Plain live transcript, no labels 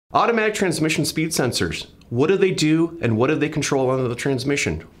Automatic transmission speed sensors. What do they do and what do they control on the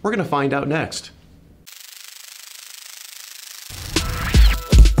transmission? We're going to find out next.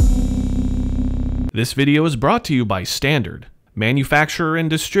 This video is brought to you by Standard, manufacturer and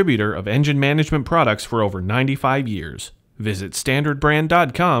distributor of engine management products for over 95 years. Visit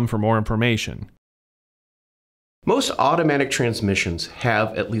standardbrand.com for more information. Most automatic transmissions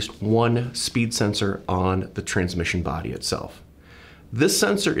have at least one speed sensor on the transmission body itself. This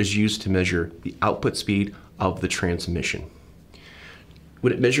sensor is used to measure the output speed of the transmission.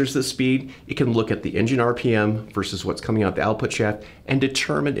 When it measures the speed, it can look at the engine RPM versus what's coming out the output shaft and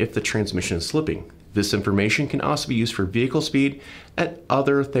determine if the transmission is slipping. This information can also be used for vehicle speed and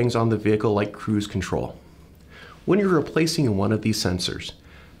other things on the vehicle like cruise control. When you're replacing one of these sensors,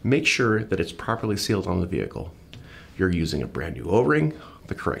 make sure that it's properly sealed on the vehicle. You're using a brand new O-ring,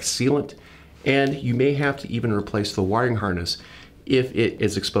 the correct sealant, and you may have to even replace the wiring harness if it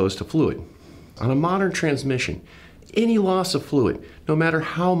is exposed to fluid. On a modern transmission, any loss of fluid, no matter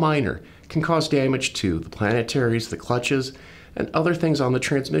how minor, can cause damage to the planetaries, the clutches, and other things on the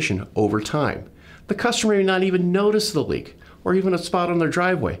transmission over time. The customer may not even notice the leak or even a spot on their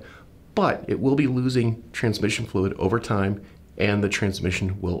driveway, but it will be losing transmission fluid over time and the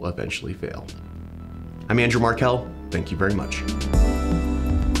transmission will eventually fail. I'm Andrew Markel. Thank you very much.